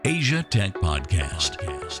Asia Tech Podcast.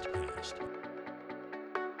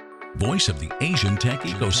 Voice of the Asian tech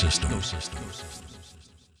ecosystem.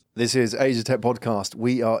 This is Asia Tech Podcast.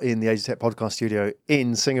 We are in the Asia Tech Podcast studio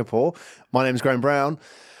in Singapore. My name is Graham Brown.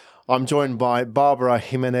 I'm joined by Bárbara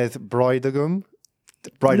Ximénez Bruidegom.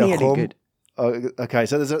 Good. Okay,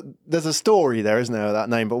 so there's a story there, isn't there, that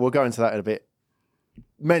name? But we'll go into that in a bit.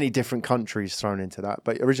 Many different countries thrown into that.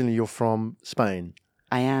 But originally you're from Spain.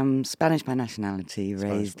 I am Spanish by nationality,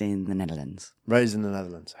 raised in the Netherlands. Raised in the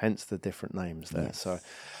Netherlands, hence the different names there. Yes. So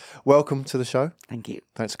welcome to the show. Thank you.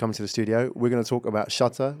 Thanks for coming to the studio. We're going to talk about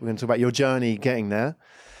Shutta. We're going to talk about your journey getting there.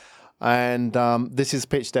 And this is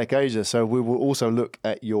Pitch Deck Asia. So we will also look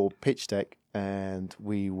at your pitch deck and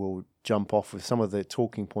we will jump off with some of the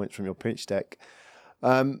talking points from your pitch deck.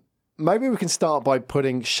 Maybe we can start by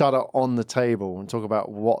putting Shutta on the table and talk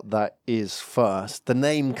about what that is first. The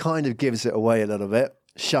name kind of gives it away a little bit.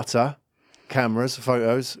 Shutta, cameras,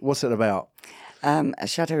 photos. What's it about?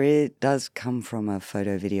 Shutta, it does come from a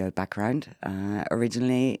photo video background.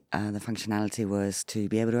 Originally, the functionality was to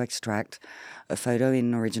be able to extract a photo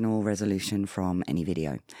in original resolution from any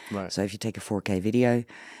video. Right. So if you take a 4K video,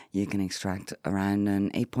 you can extract around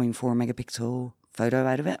an 8.4 megapixel photo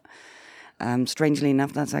out of it. Strangely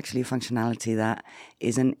enough, that's actually a functionality that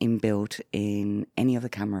isn't inbuilt in any of the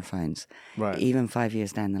camera phones. Right. Even 5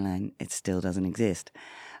 years down the line, it still doesn't exist.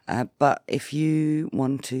 But if you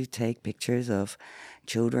want to take pictures of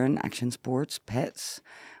children, action sports, pets,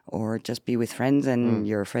 or just be with friends and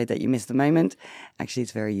you're afraid that you missed the moment, actually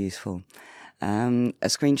it's very useful. A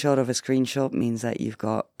screenshot of a screenshot means that you've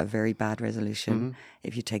got a very bad resolution. Mm-hmm.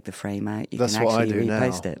 If you take the frame out, you That's can what actually I do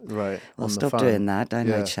repost now. it. Right. Well, stop doing that.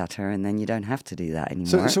 Download Shutta, and then you don't have to do that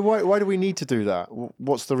anymore. So why do we need to do that?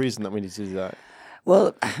 What's the reason that we need to do that?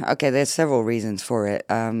 Well, okay, there's several reasons for it.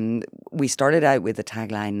 We started out with the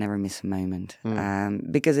tagline, never miss a moment,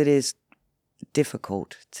 because it is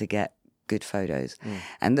difficult to get good photos.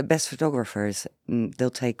 And the best photographers, they'll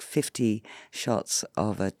take 50 shots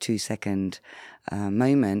of a 2-second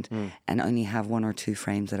moment and only have 1 or 2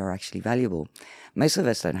 frames that are actually valuable. Most of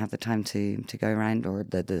us don't have the time to go around, or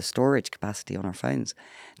the storage capacity on our phones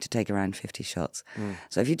to take around 50 shots.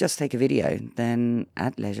 So if you just take a video, then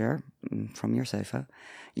at leisure from your sofa,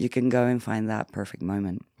 you can go and find that perfect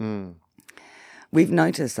moment. We've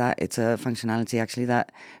noticed that it's a functionality actually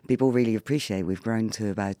that people really appreciate. We've grown to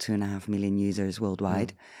about 2.5 million users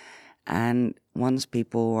worldwide. And once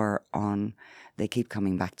people are on, they keep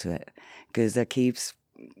coming back to it because the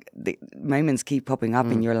moments keep popping up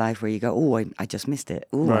in your life where you go, oh, I just missed it.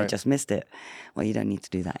 Oh, Right. I just missed it. Well, you don't need to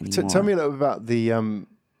do that anymore. Tell me a little bit about the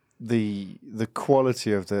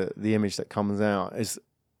quality of the image that comes out.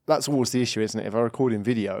 That's always the issue, isn't it? If I record in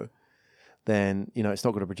video, then it's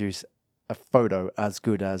not going to produce a photo as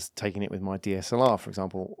good as taking it with my DSLR, for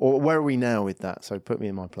example. Or where are we now with that? So put me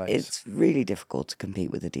in my place. It's really difficult to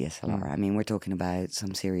compete with a DSLR. I mean, we're talking about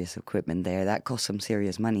some serious equipment there. That costs some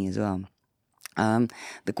serious money as well.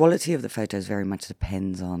 The quality of the photos very much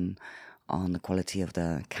depends on the quality of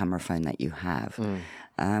the camera phone that you have.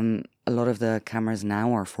 A lot of the cameras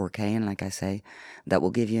now are 4K, and like I say, that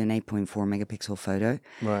will give you an 8.4 megapixel photo,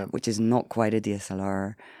 Right. which is not quite a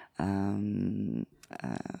DSLR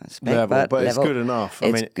spec, level, but it's good enough.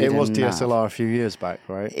 I mean, it was enough. DSLR a few years back,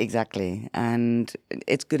 right? Exactly. And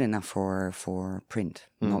it's good enough for print.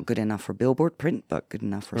 Not good enough for billboard print, but good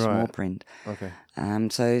enough for small print. Okay.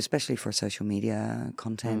 So especially for social media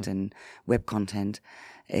content and web content,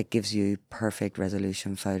 it gives you perfect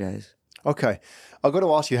resolution photos. Okay. I've got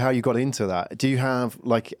to ask you how you got into that. Do you have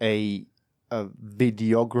like a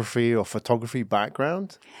videography or photography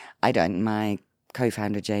background? I don't. My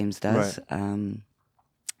co-founder James does. Right.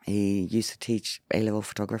 He used to teach A-level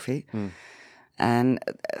photography. And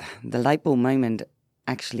the light bulb moment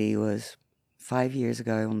actually was 5 years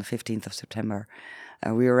ago on the 15th of September.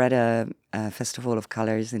 We were at a festival of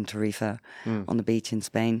colors in Tarifa on the beach in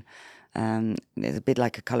Spain. It's a bit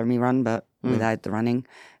like a Color Me Run, but without the running.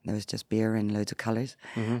 There was just beer and loads of colors.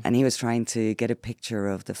 And he was trying to get a picture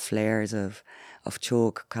of the flares of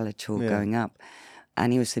chalk, colored chalk going up.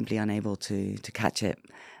 And he was simply unable to catch it.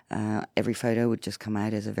 Every photo would just come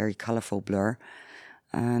out as a very colorful blur.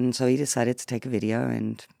 And so he decided to take a video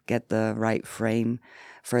and get the right frame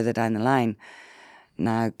further down the line.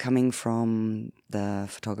 Now, coming from the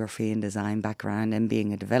photography and design background and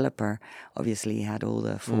being a developer, obviously he had all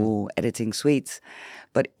the full editing suites.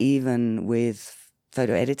 But even with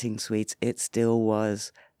photo editing suites, it still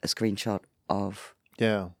was a screenshot of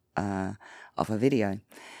a video.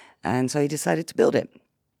 And so he decided to build it.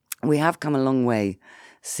 We have come a long way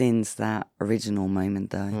since that original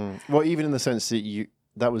moment, though. Well, even in the sense that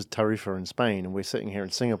that was Tarifa in Spain, and we're sitting here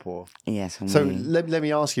in Singapore. Yes. So let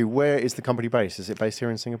me ask you, where is the company based? Is it based here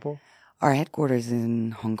in Singapore? Our headquarters is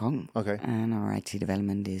in Hong Kong. Okay. And our IT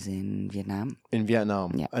development is in Vietnam. In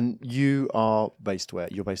Vietnam? Yeah. And you are based where?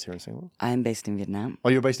 You're based here in Singapore? I'm based in Vietnam. Oh,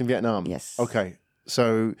 you're based in Vietnam? Yes. Okay.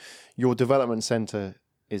 So your development center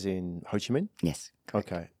is in Ho Chi Minh? Yes.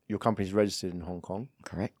 Correct. Okay. Your company's registered in Hong Kong?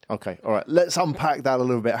 Correct. Okay. All right. Let's unpack that a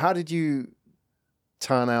little bit. How did you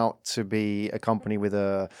turn out to be a company with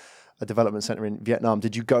a development center in Vietnam?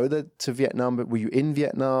 Did you go to Vietnam? But were you in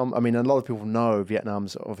Vietnam? I mean, a lot of people know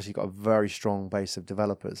Vietnam's obviously got a very strong base of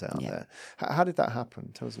developers out there. How did that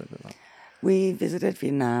happen? Tell us a little bit about that. We visited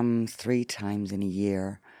Vietnam 3 times in a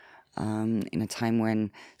year, in a time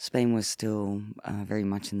when Spain was still very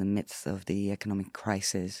much in the midst of the economic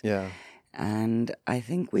crisis. Yeah. And I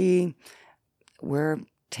think we were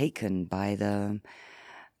taken by the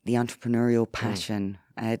entrepreneurial passion.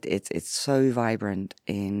 It's so vibrant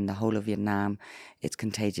in the whole of Vietnam. It's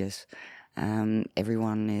contagious.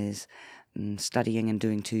 Everyone is studying and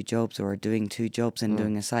doing 2 jobs, or doing 2 jobs and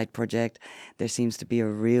doing a side project. There seems to be a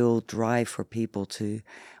real drive for people to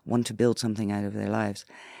want to build something out of their lives.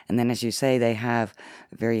 And then, as you say, they have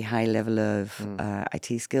a very high level of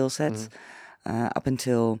IT skill sets. Up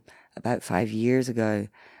until about 5 years ago,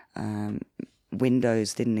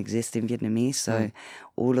 Windows didn't exist in Vietnamese, so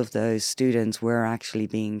all of those students were actually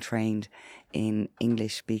being trained in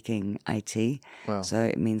English-speaking IT. Wow. So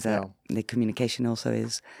it means that the communication also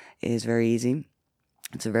is very easy.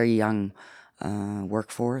 It's a very young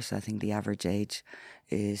workforce. I think the average age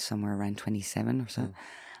is somewhere around 27 or so.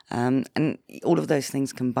 And all of those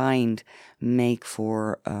things combined make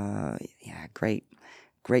for a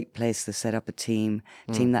great place to set up a team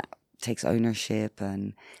that takes ownership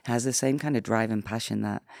and has the same kind of drive and passion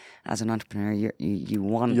that as an entrepreneur you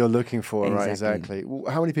want. You're looking for, Exactly. right?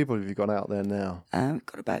 Exactly. How many people have you got out there now? We've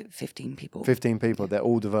got about 15 people. 15 people. They're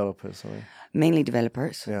all developers, are they? Mainly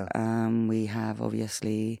developers. Yeah. We have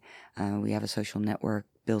obviously we have a social network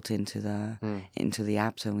built into the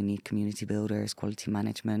app, so we need community builders, quality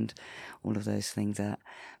management, all of those things that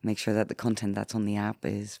make sure that the content that's on the app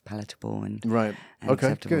is palatable and right. And Okay,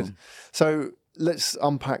 acceptable. good. So let's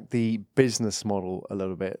unpack the business model a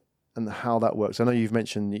little bit and how that works. I know you've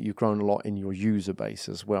mentioned that you've grown a lot in your user base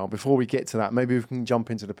as well. Before we get to that, maybe we can jump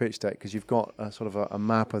into the pitch deck, because you've got a sort of a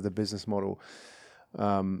map of the business model.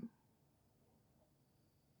 We're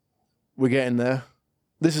getting there.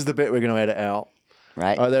 This is the bit we're going to edit out.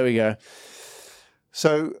 Right. Oh, there we go.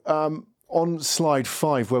 So on slide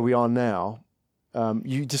 5, where we are now,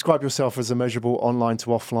 you describe yourself as a measurable online to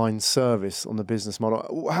offline service on the business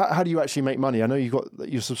model. How do you actually make money? I know you've got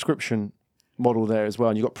your subscription model there as well,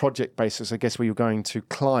 and you've got project basis, I guess, where you're going to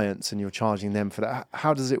clients and you're charging them for that.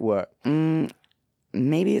 How does it work?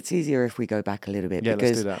 Maybe it's easier if we go back a little bit. Yeah,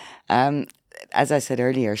 because, let's do that. As I said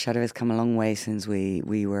earlier, Shutta has come a long way since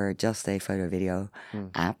we were just a photo video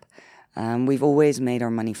app. We've always made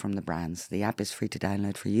our money from the brands. The app is free to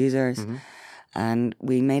download for users. And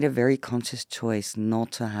we made a very conscious choice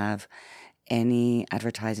not to have any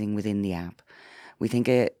advertising within the app. We think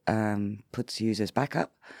it puts users back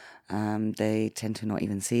up. They tend to not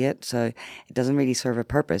even see it. So it doesn't really serve a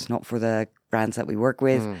purpose, not for the brands that we work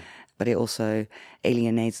with, but it also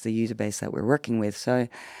alienates the user base that we're working with. So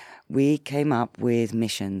we came up with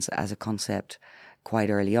missions as a concept quite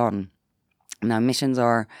early on. Now, missions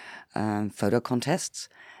are photo contests,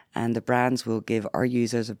 and the brands will give our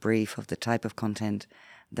users a brief of the type of content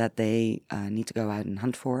that they need to go out and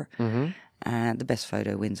hunt for. And the best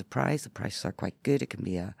photo wins a prize. The prizes are quite good. It can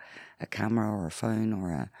be a camera or a phone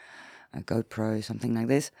or a GoPro, something like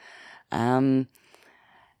this.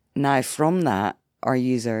 Now, from that, our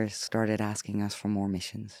users started asking us for more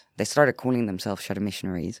missions. They started calling themselves Shutta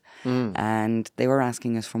missionaries, and they were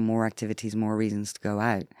asking us for more activities, more reasons to go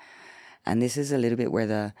out. And this is a little bit where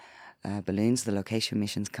the balloons, the location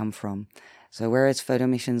missions, come from. So whereas photo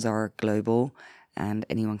missions are global and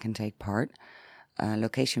anyone can take part,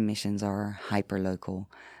 location missions are hyper-local.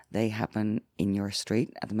 They happen in your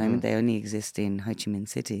street. At the moment, they only exist in Ho Chi Minh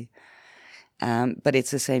City. But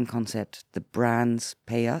it's the same concept. The brands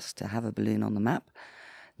pay us to have a balloon on the map.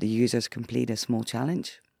 The users complete a small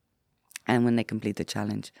challenge. And when they complete the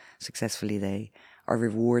challenge successfully, they are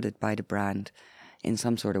rewarded by the brand in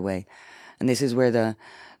some sort of way. And this is where the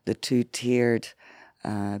 2-tiered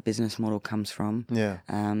business model comes from. Yeah.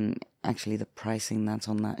 Actually, the pricing that's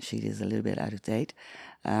on that sheet is a little bit out of date.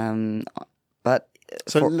 But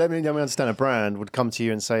so let me understand. A brand would come to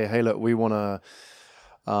you and say, "Hey, look, we want to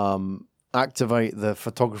activate the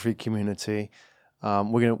photography community.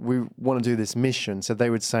 We want to do this mission." So they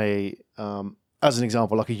would say, as an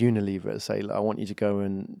example, like a Unilever, say, I want you to go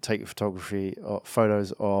and take photography or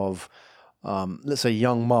photos of, let's say,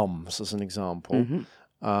 young mums, as an example. Mm-hmm.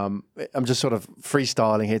 I'm just sort of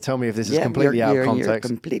freestyling here. Tell me if this is completely out of context. You're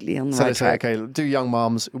completely on the so right they say, track. okay, do young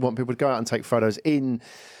mums. We want people to go out and take photos in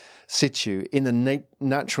situ, in the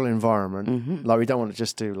natural environment. Mm-hmm. Like, we don't want to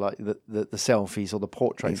just do like the selfies or the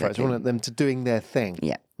portrait photos. We want them to doing their thing.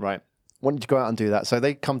 Yeah. Right. Want you to go out and do that. So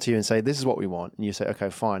they come to you and say, this is what we want. And you say,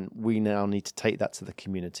 okay, fine. We now need to take that to the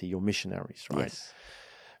community, your missionaries, right? Yes.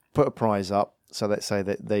 Put a prize up. So let's say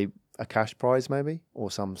that a cash prize maybe, or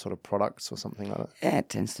some sort of products or something like that. Yeah, it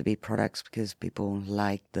tends to be products because people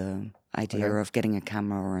like the idea of getting a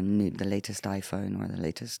camera or the latest iPhone or the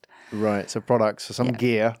latest. Right. So products, so some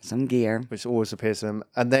gear. Some gear. Which always appears to them.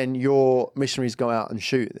 And then your missionaries go out and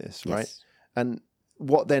shoot this, right? Yes. And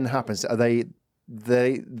what then happens? Are they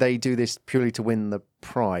do this purely to win the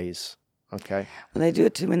prize? Okay. Well, they do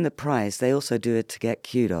it to win the prize. They also do it to get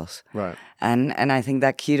kudos. Right. And I think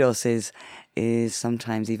that kudos is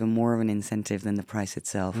sometimes even more of an incentive than the prize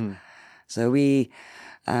itself. So we,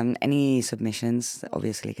 any submissions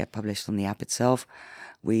obviously get published on the app itself.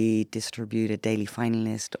 We distribute a daily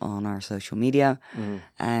finalist on our social media,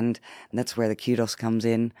 and that's where the kudos comes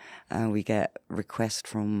in. We get requests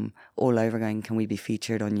from all over going, can we be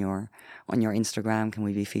featured on your Instagram? Can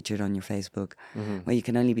we be featured on your Facebook? Well, you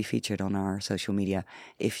can only be featured on our social media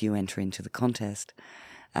if you enter into the contest.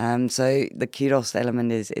 So the kudos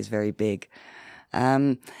element is very big.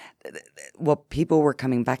 What people were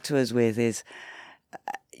coming back to us with is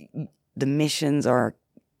the missions are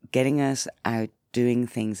getting us out doing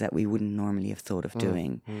things that we wouldn't normally have thought of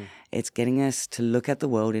doing. It's getting us to look at the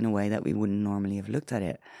world in a way that we wouldn't normally have looked at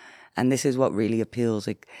it. And this is what really appeals.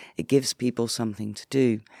 It gives people something to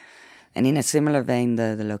do. And in a similar vein,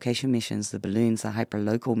 the location missions, the balloons, the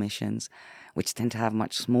hyper-local missions, which tend to have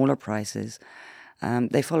much smaller prices,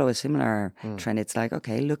 they follow a similar trend. It's like,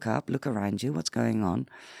 okay, look up, look around you, what's going on,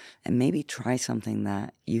 and maybe try something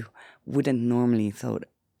that you wouldn't normally thought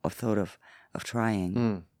of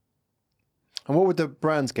trying. And what would the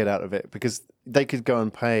brands get out of it? Because they could go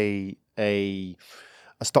and pay a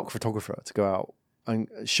stock photographer to go out and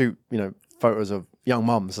shoot, photos of young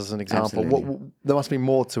mums, as an example. There must be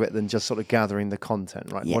more to it than just sort of gathering the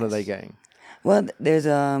content, right? Yes. What are they getting? Well, there's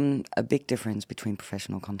a big difference between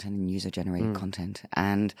professional content and user-generated content,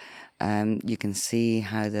 and you can see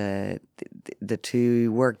how the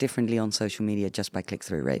two work differently on social media just by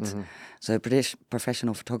click-through rates. So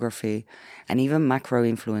professional photography and even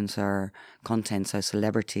macro-influencer content, so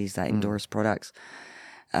celebrities that endorse products,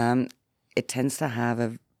 it tends to have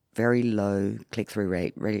a very low click-through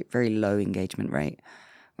rate, very low engagement rate.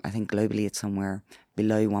 I think globally it's somewhere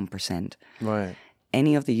below 1%. Right.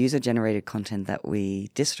 Any of the user-generated content that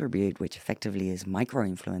we distribute, which effectively is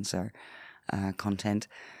micro-influencer content,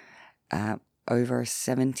 over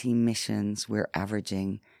 70 missions, we're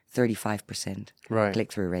averaging 35%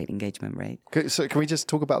 click-through rate, engagement rate. So can we just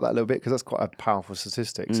talk about that a little bit? Because that's quite a powerful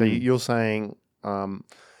statistic. So you're saying,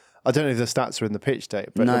 I don't know if the stats are in the pitch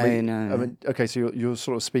deck, but no. I mean, okay, so you're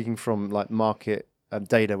sort of speaking from like market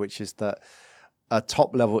data, which is that a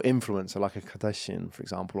top-level influencer, like a Kardashian, for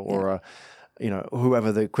example, or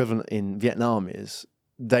whoever the equivalent in Vietnam is,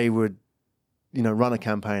 they would, run a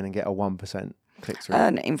campaign and get a 1% click-through.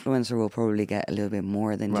 An influencer will probably get a little bit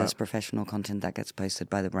more than just professional content that gets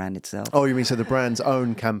posted by the brand itself. Oh, you mean so the brand's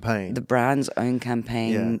own campaign? The brand's own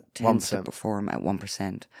campaign tends 1%. to perform at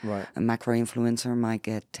 1%. Right. A macro-influencer might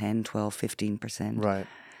get 10, 12, 15%. Right.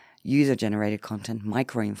 User-generated content,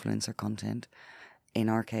 micro-influencer content, in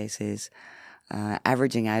our case is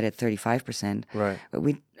averaging out at 35%. Right. But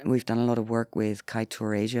we've done a lot of work with Kite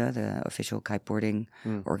Tour Asia, the official kiteboarding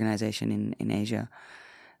organization in Asia.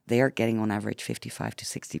 They are getting on average 55 to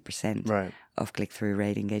 60% of click-through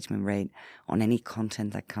rate, engagement rate on any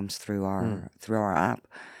content that comes through our app.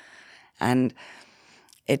 And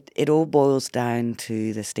it all boils down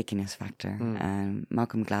to the stickiness factor.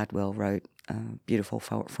 Malcolm Gladwell wrote a beautiful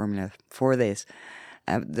formula for this.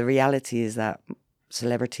 The reality is that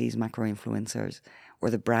celebrities, macro-influencers, or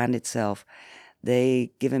the brand itself,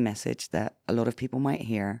 they give a message that a lot of people might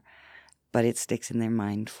hear, but it sticks in their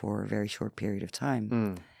mind for a very short period of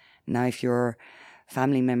time. Now, if your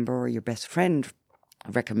family member or your best friend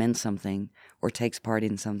recommends something or takes part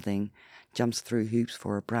in something, jumps through hoops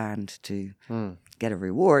for a brand to get a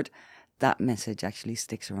reward, that message actually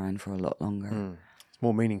sticks around for a lot longer. It's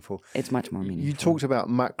more meaningful. It's much more meaningful. You talked about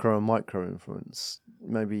macro and micro influence.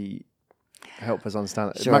 Maybe help us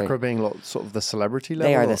understand it? Sure. Macro being sort of the celebrity level?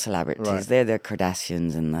 They are or? the celebrities. Right. They're the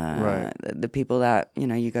Kardashians and Right. the people that,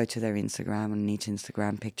 you go to their Instagram, and in each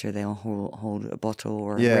Instagram picture they'll hold a bottle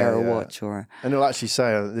or wear a watch or... And it'll actually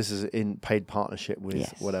say this is in paid partnership with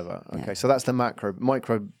Yes. whatever. Okay, Yeah. so that's the macro.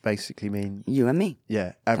 Micro basically mean... You and me.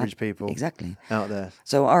 Yeah, average people Exactly. out there.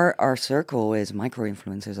 So our circle is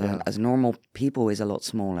micro-influencers. Yeah. As normal people is a lot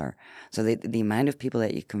smaller. So the amount of people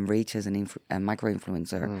that you can reach as a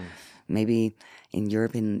micro-influencer, maybe in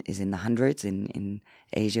Europe is in the hundreds. In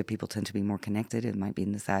Asia, people tend to be more connected. It might be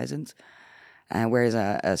in the thousands. Whereas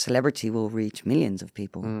a celebrity will reach millions of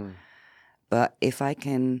people. But if I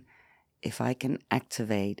can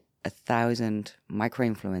activate 1,000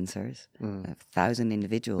 micro-influencers, 1,000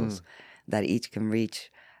 individuals that each can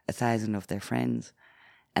reach 1,000 of their friends,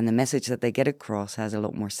 and the message that they get across has a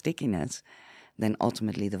lot more stickiness, then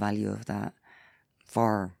ultimately the value of that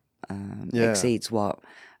far exceeds what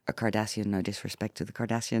a Kardashian, no disrespect to the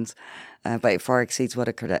Kardashians, but it far exceeds what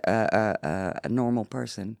a normal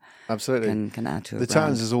person Absolutely can add to a The brand.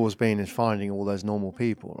 challenge has always been finding all those normal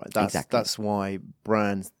people, right? That's why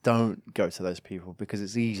brands don't go to those people, because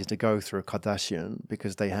it's easier to go through a Kardashian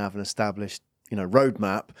because they have an established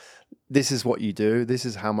roadmap. This is what you do, this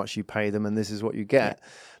is how much you pay them, and this is what you get.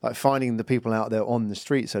 Like finding the people out there on the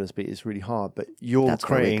street, so to speak, is really hard. But you're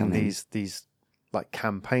creating these like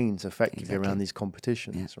campaigns effectively around these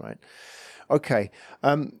competitions, right? Okay.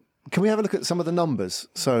 Can we have a look at some of the numbers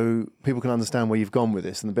so people can understand where you've gone with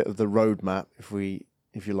this and a bit of the roadmap,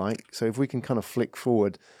 if you like? So if we can kind of flick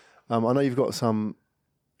forward, I know you've got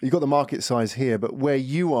the market size here, but where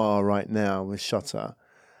you are right now with Shutta,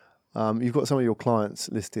 you've got some of your clients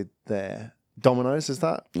listed there. Domino's, is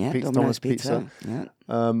that? Yeah, Domino's Pizza. Yeah.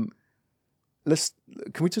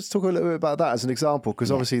 Can we just talk a little bit about that as an example?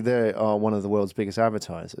 Because obviously they are one of the world's biggest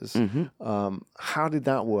advertisers. How did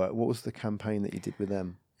that work? What was the campaign that you did with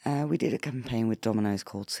them? We did a campaign with Domino's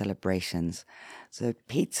called Celebrations. So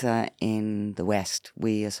pizza in the West,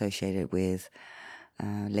 we associated with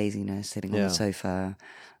laziness, sitting on the sofa,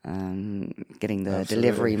 getting the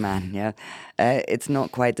delivery man. Yeah, it's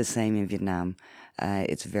not quite the same in Vietnam.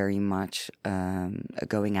 It's very much a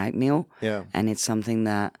going out meal, and it's something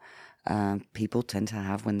that people tend to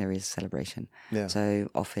have when there is celebration. Yeah. So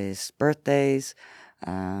office birthdays,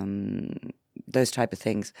 those type of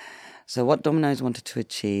things. So what Domino's wanted to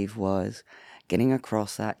achieve was getting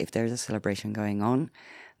across that if there's a celebration going on,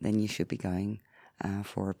 then you should be going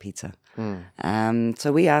for a pizza.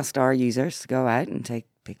 So we asked our users to go out and take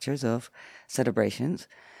pictures of celebrations,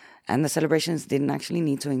 and the celebrations didn't actually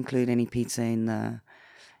need to include any pizza in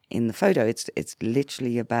the photo. It's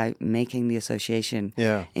literally about making the association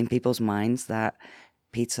in people's minds that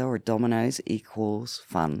pizza or Domino's equals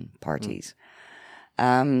fun parties.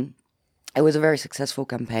 It was a very successful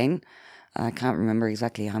campaign. I can't remember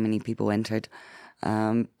exactly how many people entered,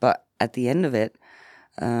 but at the end of it,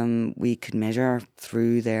 we could measure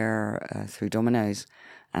through Domino's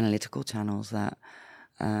analytical channels that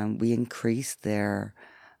we increased their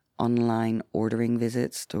online ordering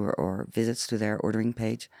visits or visits to their ordering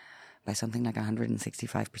page by something like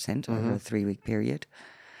 165% over a 3-week period.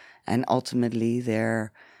 And ultimately,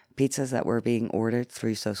 their pizzas that were being ordered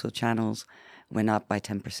through social channels went up by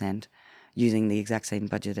 10%, using the exact same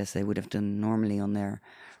budget as they would have done normally on their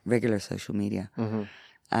regular social media.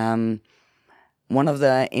 One of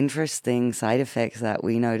the interesting side effects that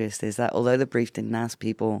we noticed is that although the brief didn't ask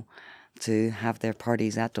people to have their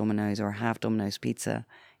parties at Domino's or have Domino's pizza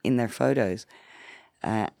in their photos,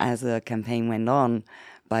 as the campaign went on,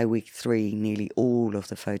 by week 3, nearly all of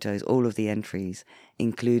the photos, all of the entries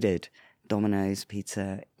included Domino's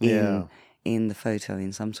pizza in the photo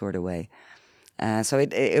in some sort of way. So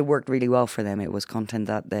it worked really well for them. It was content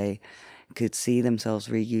that they could see themselves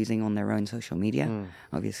reusing on their own social media.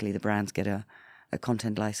 Obviously, the brands get a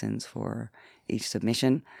content license for each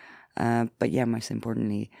submission. But most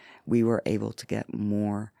importantly, we were able to get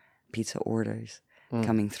more pizza orders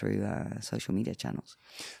coming through social media channels.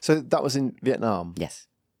 So that was in Vietnam? Yes.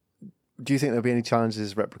 Do you think there'll be any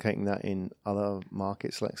challenges replicating that in other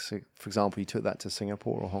markets? Like, for example, you took that to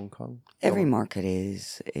Singapore or Hong Kong? Every market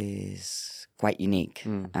is quite unique.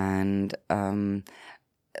 And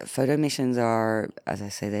photo missions are, as I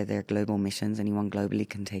say, they're global missions. Anyone globally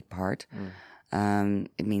can take part.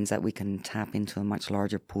 It means that we can tap into a much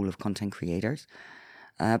larger pool of content creators.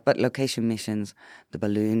 But location missions, the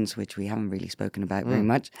balloons, which we haven't really spoken about very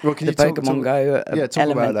much. Well, can the you talk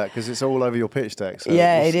Go about that, because it's all over your pitch deck. So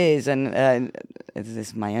it is. And this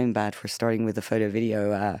is my own bad for starting with the photo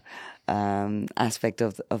video aspect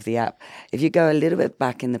of the app. If you go a little bit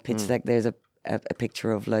back in the pitch deck, there's a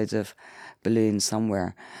picture of loads of balloons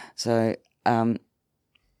somewhere. So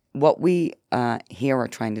what we here are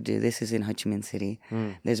trying to do, this is in Ho Chi Minh City.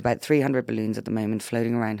 There's about 300 balloons at the moment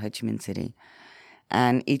floating around Ho Chi Minh City.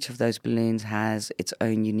 And each of those balloons has its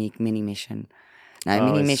own unique mini mission. Now, a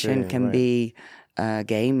mini mission can be a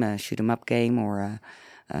game, a shoot-'em-up game, or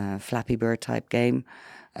a Flappy Bird type game.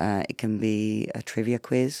 It can be a trivia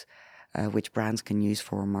quiz, which brands can use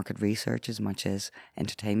for market research as much as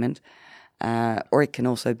entertainment. Or it can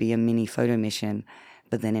also be a mini photo mission,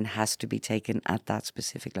 but then it has to be taken at that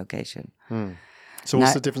specific location. So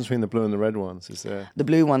what's the difference between the blue and the red ones? Is there... The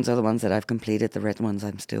blue ones are the ones that I've completed. The red ones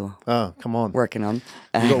I'm still working on.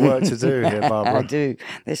 You've got work to do here, Barbara. I do.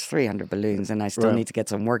 There's 300 balloons and I still need to get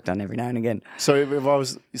some work done every now and again. So if I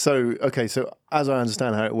was... So as I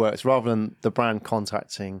understand how it works, rather than the brand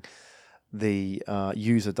contacting the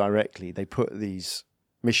user directly, they put these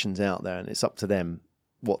missions out there and it's up to them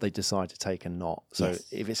what they decide to take and not. So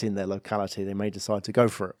if it's in their locality, they may decide to go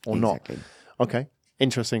for it or not. Okay.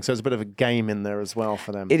 Interesting. So there's a bit of a game in there as well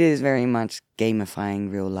for them. It is very much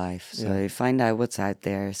gamifying real life. So find out what's out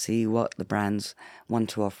there, see what the brands want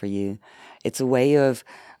to offer you. It's a way of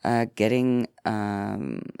allowing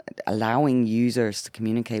users to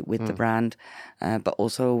communicate with the brand, but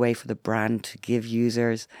also a way for the brand to give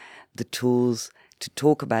users the tools to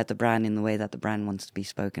talk about the brand in the way that the brand wants to be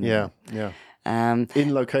spoken about.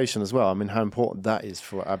 In location as well. I mean, how important that is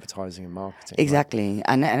for advertising and marketing. Exactly.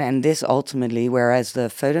 Right? And this ultimately, whereas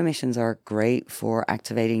the photo missions are great for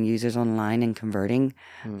activating users online and converting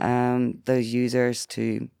those users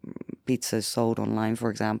to pizzas sold online,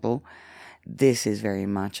 for example, this is very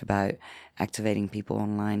much about activating people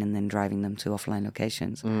online and then driving them to offline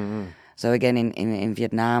locations. So again, in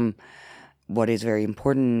Vietnam, what is very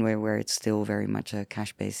important, where it's still very much a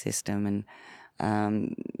cash-based system, and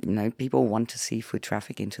people want to see foot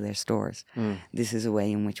traffic into their stores. This is a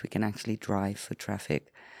way in which we can actually drive foot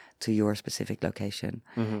traffic to your specific location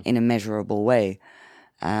in a measurable way.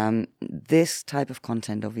 This type of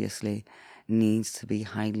content obviously needs to be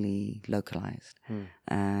highly localized,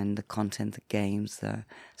 and the content, the games, the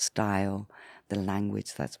style, the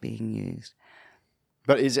language that's being used.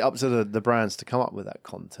 But is it up to the brands to come up with that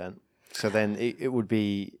content? So then it would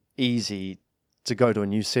be easy to go to a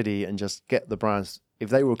new city and just get the brands, if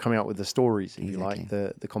they were coming out with the stories, if you like,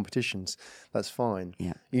 the competitions, that's fine.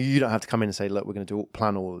 Yeah. You don't have to come in and say, look, we're going to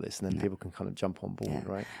plan all of this, and then people can kind of jump on board,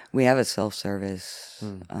 right? We have a self-service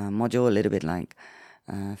module, a little bit like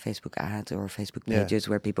Facebook ads or Facebook pages,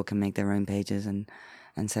 where people can make their own pages and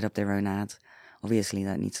set up their own ads. Obviously,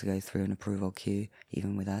 that needs to go through an approval queue,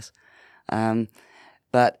 even with us.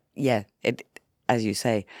 But yeah, as you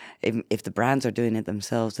say, if the brands are doing it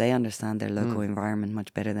themselves, they understand their local environment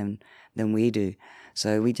much better than we do.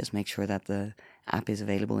 So we just make sure that the app is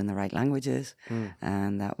available in the right languages,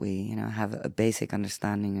 and that we have a basic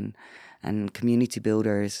understanding and community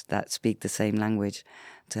builders that speak the same language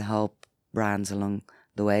to help brands along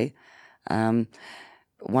the way.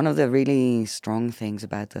 One of the really strong things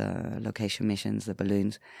about the location missions, the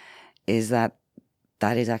balloons, is that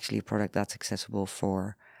is actually a product that's accessible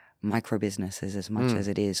for micro businesses as much as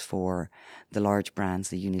it is for the large brands,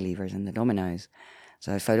 the Unilevers and the Domino's.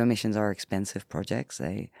 So photo missions are expensive projects.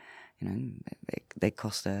 They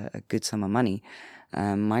cost a good sum of money.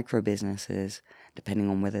 Micro businesses, depending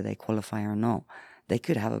on whether they qualify or not, they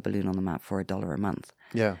could have a balloon on the map for $1 a month.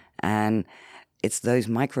 Yeah. And it's those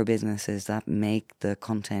micro businesses that make the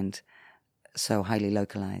content so highly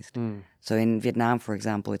localized. So in Vietnam, for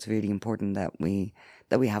example, it's really important that we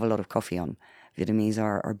have a lot of coffee on. Vietnamese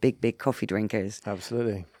are big coffee drinkers.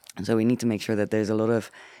 Absolutely. And so we need to make sure that there's a lot of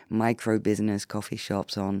micro business coffee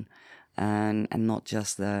shops on, and not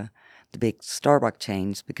just the big Starbucks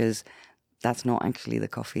chains, because that's not actually the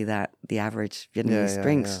coffee that the average Vietnamese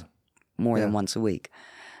drinks more than once a week.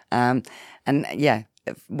 When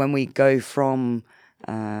we go from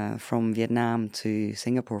Vietnam to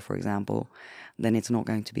Singapore, for example, then it's not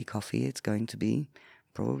going to be coffee. It's going to be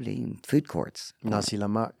probably food courts. Nasi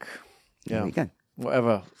lemak. There we go.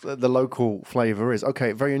 Whatever the local flavour is.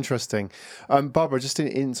 Okay, very interesting. Barbara, just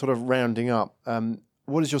in sort of rounding up,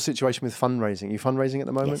 what is your situation with fundraising? Are you fundraising at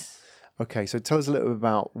the moment? Yes. Okay, so tell us a little bit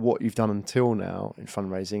about what you've done until now in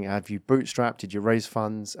fundraising. Have you bootstrapped? Did you raise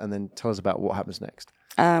funds? And then tell us about what happens next.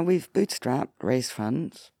 We've bootstrapped, raised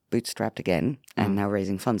funds, bootstrapped again, and now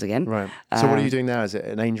raising funds again. Right. So what are you doing now? Is it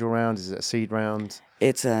an angel round? Is it a seed round?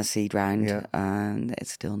 It's a seed round, and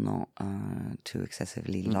it's still not too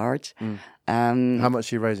excessively large. How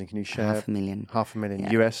much are you raising? Can you share? $500,000.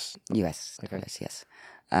 $500,000 US? US, okay. Dollars, yes.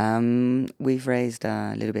 We've raised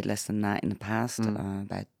a little bit less than that in the past,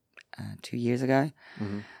 about 2 years ago.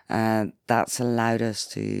 That's allowed us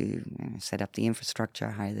to set up the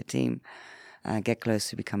infrastructure, hire the team, get close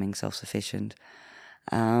to becoming self-sufficient.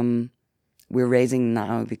 We're raising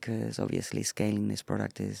now because obviously scaling this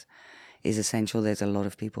product is essential. There's a lot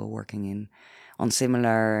of people working on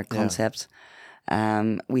similar concepts.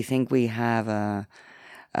 We think we have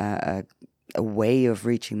a way of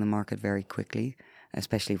reaching the market very quickly,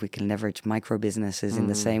 especially if we can leverage micro businesses in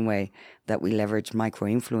the same way that we leverage micro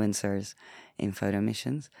influencers in photo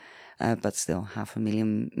missions. But still,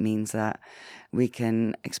 500,000 means that we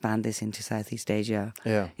can expand this into Southeast Asia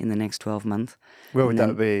in the next 12 months. Where would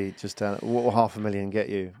that be? Just down, what will 500,000 get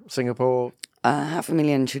you? Singapore?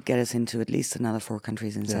 500,000 should get us into at least another 4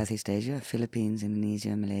 countries in Southeast Asia: Philippines,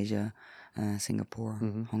 Indonesia, Malaysia, Singapore,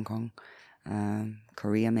 Hong Kong,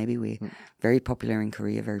 Korea. Maybe we very popular in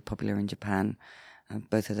Korea, very popular in Japan.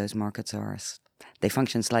 Both of those markets they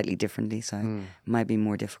function slightly differently, so it might be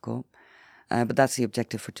more difficult. But that's the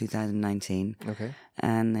objective for 2019. Okay.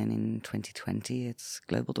 And then in 2020, it's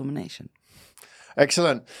global domination.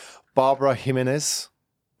 Excellent. Bárbara Ximénez,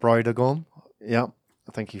 Bruidegom. Yeah.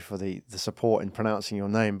 Thank you for the support in pronouncing your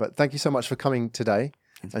name. But thank you so much for coming today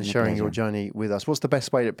and sharing your journey with us. What's the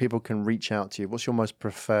best way that people can reach out to you? What's your most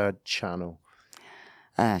preferred channel?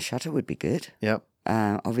 Shutta would be good. Yep.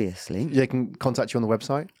 Obviously. They can contact you on the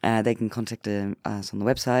website? They can contact us on the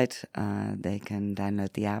website. They can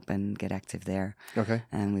download the app and get active there. Okay.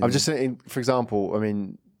 And I'm just saying, for example, I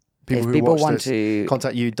mean, people if who people watch want this, to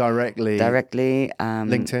contact you directly.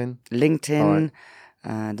 LinkedIn? LinkedIn,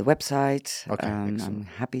 the website. Okay, I'm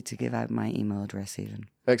happy to give out my email address even.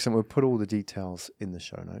 Excellent. We'll put all the details in the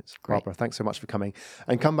show notes. Great. Bárbara, thanks so much for coming.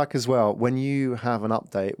 And come back as well when you have an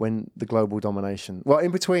update, when the global domination, well,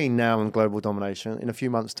 in between now and global domination, in a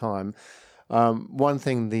few months' time, one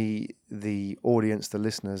thing the audience, the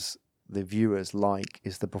listeners, the viewers like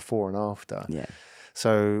is the before and after. Yeah.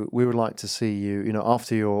 So we would like to see you,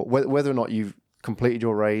 after whether or not you've completed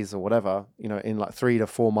your raise or whatever, in like 3 to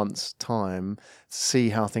 4 months' time, see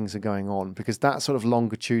how things are going on, because that sort of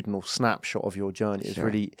longitudinal snapshot of your journey is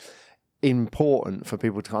really important for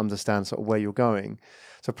people to understand sort of where you're going.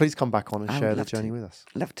 So please come back on and share the journey with us.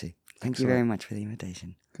 Love to. Thank you very much for the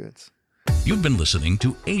invitation. Good. You've been listening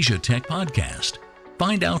to Asia Tech Podcast.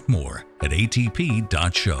 Find out more at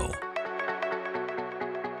atp.show.